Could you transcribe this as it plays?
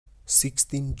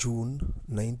16 June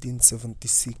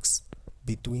 1976,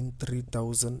 between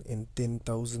 3,000 and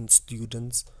 10,000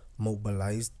 students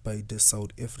mobilized by the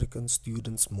South African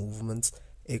Students' Movement's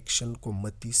Action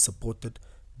Committee supported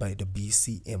by the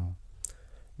BCM.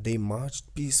 They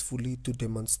marched peacefully to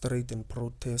demonstrate and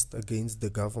protest against the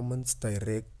government's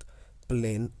direct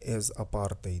plan as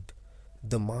apartheid.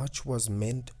 The march was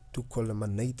meant to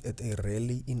culminate at a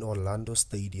rally in Orlando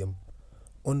Stadium.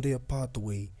 On their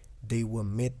pathway, they were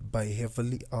met by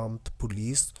heavily armed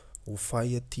police who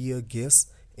fired tear gas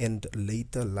and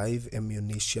later live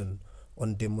ammunition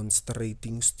on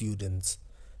demonstrating students.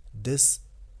 This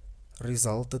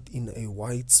resulted in a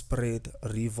widespread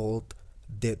revolt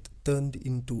that turned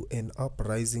into an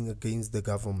uprising against the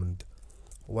government.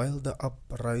 While the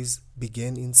uprising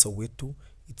began in Soweto,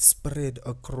 it spread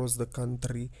across the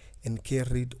country and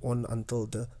carried on until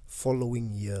the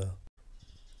following year,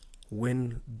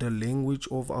 when the language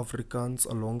of Afrikaans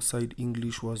alongside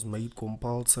English was made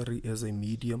compulsory as a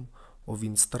medium of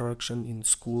instruction in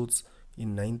schools in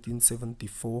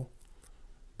 1974.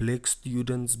 Black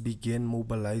students began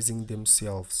mobilizing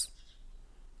themselves.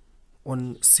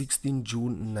 On 16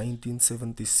 June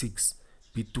 1976,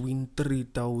 between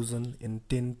 3,000 and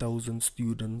 10,000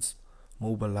 students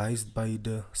mobilized by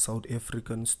the South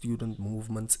African Student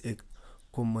Movement's Act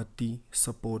Committee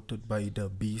supported by the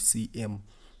BCM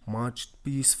marched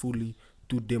peacefully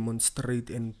to demonstrate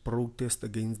and protest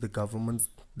against the government's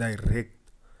direct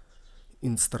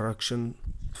instruction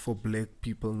for black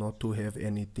people not to have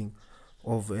anything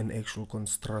of an actual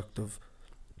constructive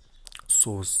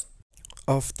source.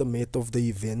 Aftermath of the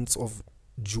events of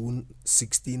June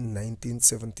 16,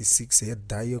 1976 had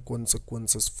dire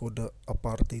consequences for the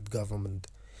apartheid government.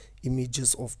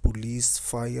 Images of police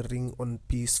firing on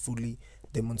peacefully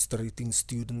demonstrating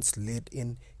students led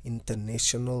an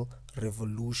international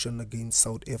revolution against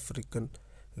South African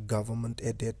government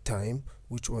at that time,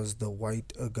 which was the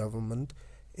white government,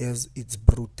 as its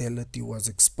brutality was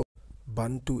exposed.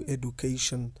 Bantu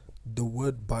education. The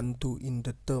word Bantu in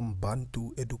the term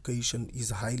Bantu education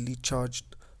is highly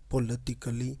charged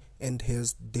politically and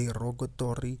has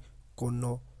derogatory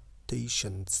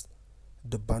connotations.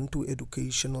 The Bantu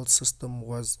educational system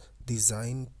was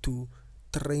designed to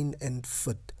train and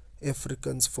fit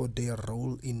Africans for their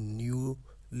role in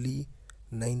newly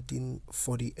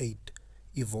 1948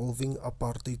 evolving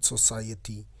apartheid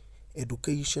society.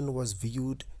 Education was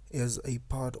viewed as a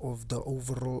part of the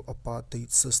overall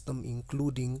apartheid system,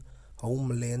 including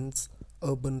homelands,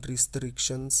 urban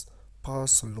restrictions,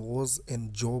 pass laws,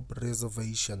 and job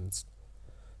reservations.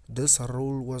 This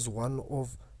role was one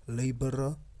of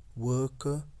laborer,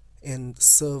 worker, and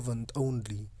servant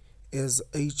only, as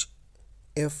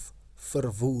H.F.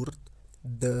 Verwoerd,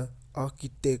 the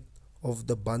architect of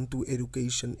the Bantu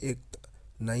Education Act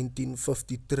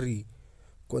 1953,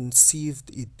 conceived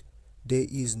it. There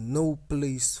is no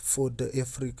place for the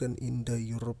African in the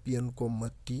European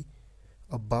Committee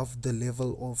above the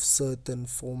level of certain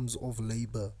forms of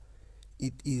labor.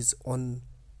 It is on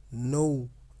no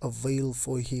avail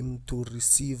for him to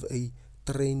receive a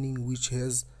training which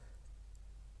has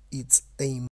its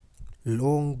aim.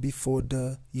 Long before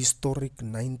the historic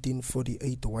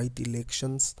 1948 white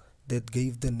elections that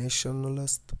gave the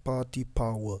Nationalist Party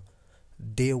power,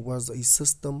 there was a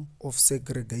system of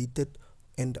segregated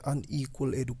and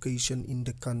unequal education in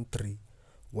the country.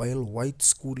 While white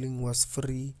schooling was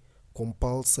free,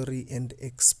 compulsory, and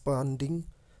expanding,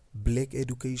 black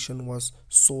education was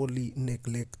sorely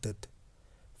neglected.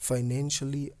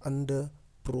 Financially under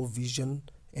provision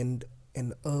and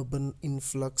an urban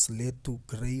influx led to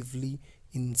gravely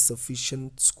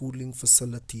insufficient schooling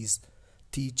facilities,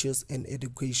 teachers, and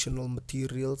educational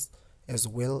materials, as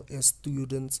well as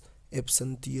students'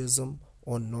 absenteeism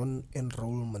or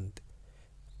non-enrollment.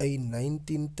 A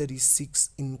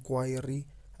 1936 inquiry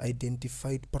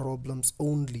identified problems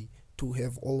only to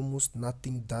have almost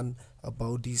nothing done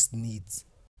about these needs.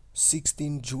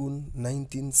 16 June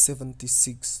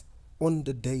 1976, on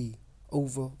the day,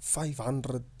 over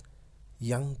 500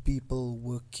 young people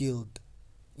were killed,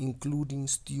 including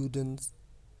students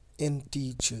and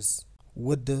teachers.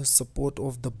 With the support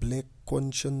of the Black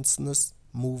Consciousness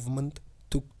movement,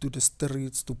 took to the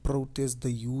streets to protest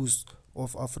the use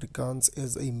of Afrikaans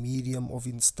as a medium of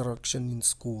instruction in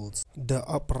schools. The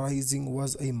uprising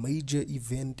was a major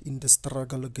event in the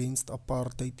struggle against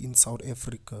apartheid in South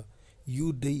Africa.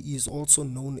 Youth Day is also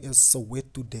known as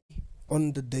Soweto Day.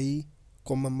 On the day,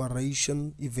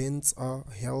 commemoration events are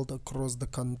held across the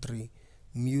country.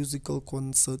 Musical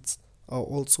concerts are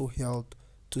also held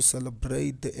to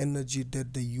celebrate the energy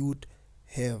that the youth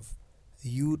have.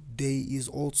 Youth Day is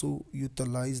also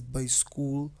utilized by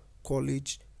school,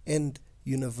 college, and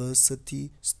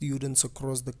university students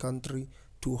across the country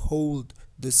to hold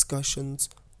discussions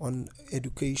on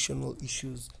educational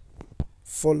issues.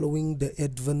 Following the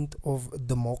advent of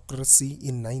democracy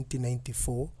in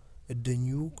 1994, the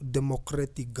new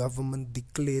democratic government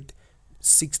declared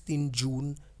 16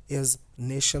 June as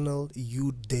National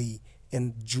Youth Day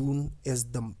and June as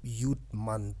the Youth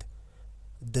Month.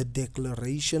 The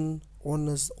declaration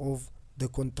honors of the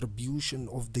contribution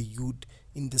of the youth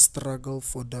in the struggle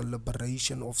for the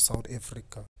liberation of South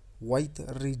Africa. White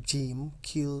regime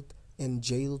killed and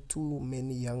jailed too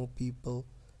many young people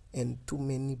and too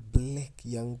many black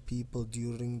young people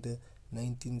during the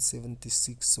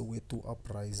 1976 Soweto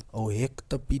Uprising.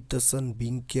 Hector Peterson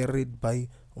being carried by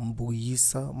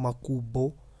Mbuyisa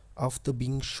Makubo after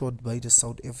being shot by the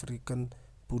South African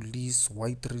police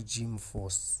white regime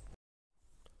force.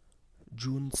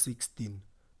 June 16,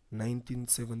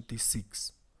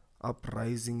 1976,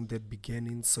 uprising that began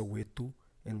in Soweto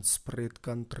and spread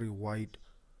countrywide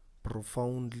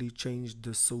profoundly changed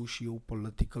the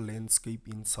socio-political landscape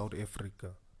in South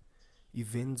Africa.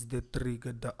 Events that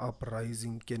triggered the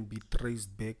uprising can be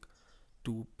traced back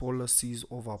to policies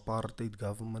of apartheid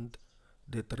government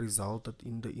that resulted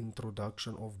in the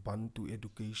introduction of Bantu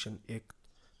Education Act.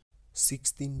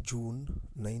 16 June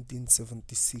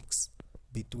 1976,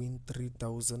 between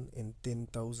 3,000 and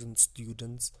 10,000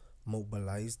 students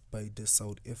mobilized by the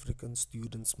South African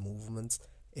Students' Movement's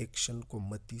Action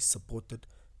Committee supported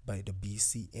by the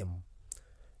BCM.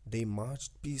 They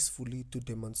marched peacefully to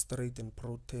demonstrate and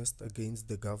protest against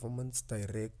the government's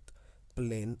direct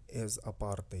plan as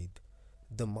apartheid.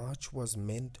 The march was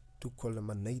meant to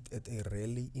culminate at a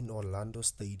rally in Orlando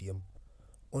Stadium.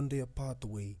 On their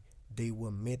pathway, they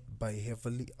were met by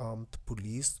heavily armed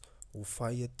police who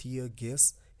fired tear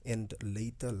gas and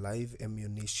later live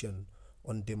ammunition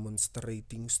on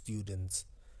demonstrating students.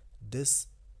 This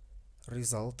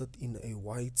resulted in a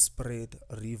widespread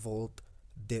revolt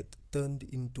that turned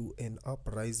into an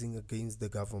uprising against the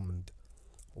government.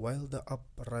 While the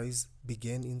uprising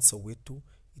began in Soweto,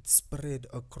 it spread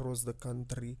across the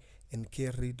country and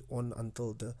carried on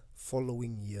until the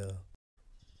following year,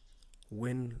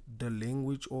 when the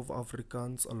language of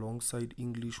Afrikaans alongside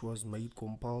English was made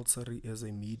compulsory as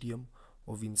a medium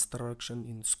of instruction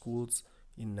in schools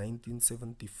in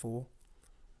 1974.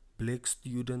 Black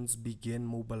students began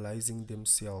mobilizing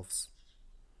themselves.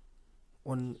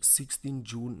 On 16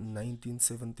 June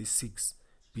 1976,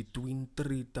 between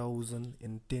 3,000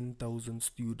 and 10,000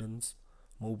 students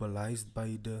mobilized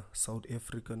by the South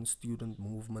African Student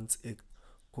Movements Act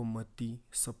Committee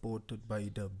supported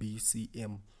by the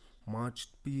BCM marched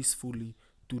peacefully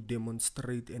to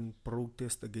demonstrate and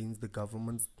protest against the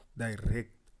government's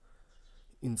direct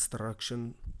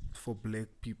instruction for black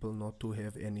people not to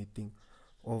have anything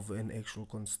of an actual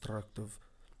constructive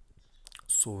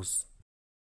source.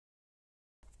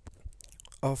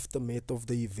 Aftermath of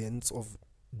the events of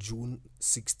June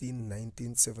 16,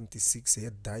 1976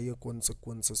 had dire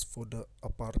consequences for the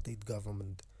apartheid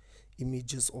government.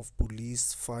 Images of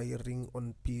police firing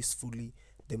on peacefully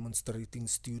demonstrating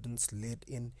students led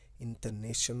an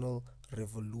international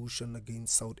revolution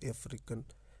against South African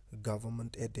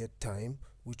government at that time,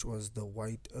 which was the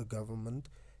white government,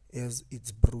 as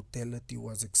its brutality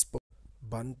was exposed.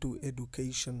 Bantu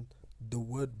education. The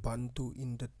word Bantu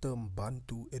in the term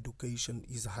Bantu education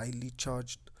is highly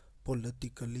charged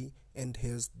politically and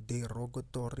has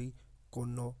derogatory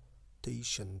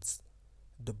connotations.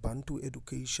 The Bantu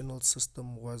educational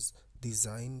system was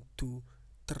designed to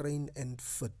train and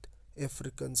fit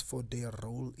Africans for their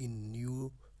role in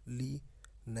newly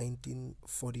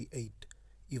 1948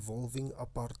 evolving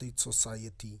apartheid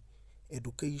society.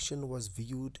 Education was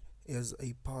viewed as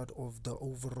a part of the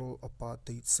overall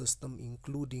apartheid system,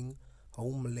 including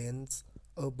homelands,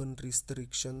 urban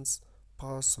restrictions,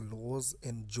 pass laws,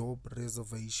 and job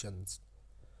reservations.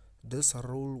 This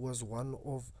role was one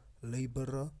of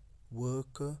laborer,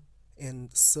 worker,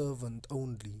 and servant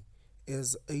only,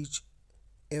 as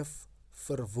H.F.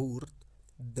 Verwoerd,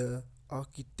 the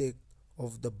architect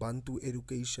of the Bantu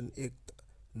Education Act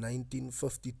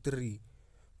 1953,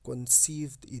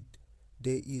 conceived it.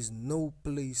 There is no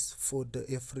place for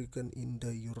the African in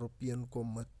the European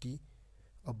Committee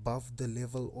above the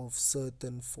level of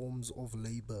certain forms of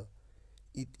labor.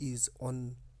 It is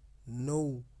on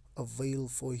no avail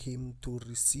for him to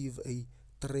receive a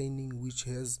training which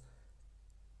has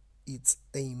its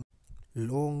aim.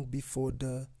 Long before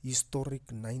the historic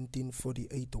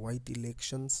 1948 white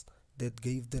elections that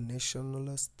gave the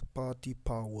Nationalist Party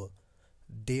power,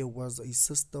 there was a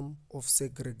system of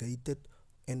segregated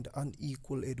and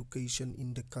unequal education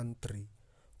in the country.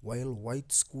 While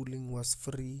white schooling was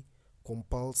free,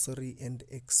 compulsory and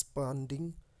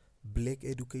expanding, black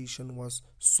education was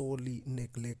sorely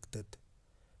neglected.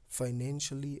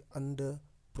 Financially under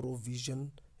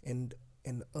provision and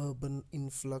an urban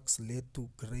influx led to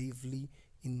gravely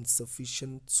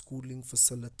insufficient schooling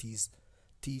facilities,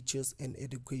 teachers, and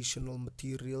educational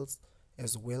materials,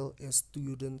 as well as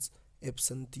students'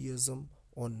 absenteeism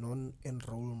or non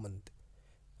enrollment.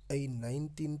 A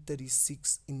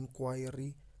 1936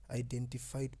 inquiry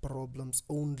identified problems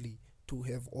only to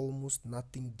have almost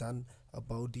nothing done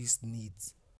about these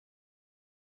needs.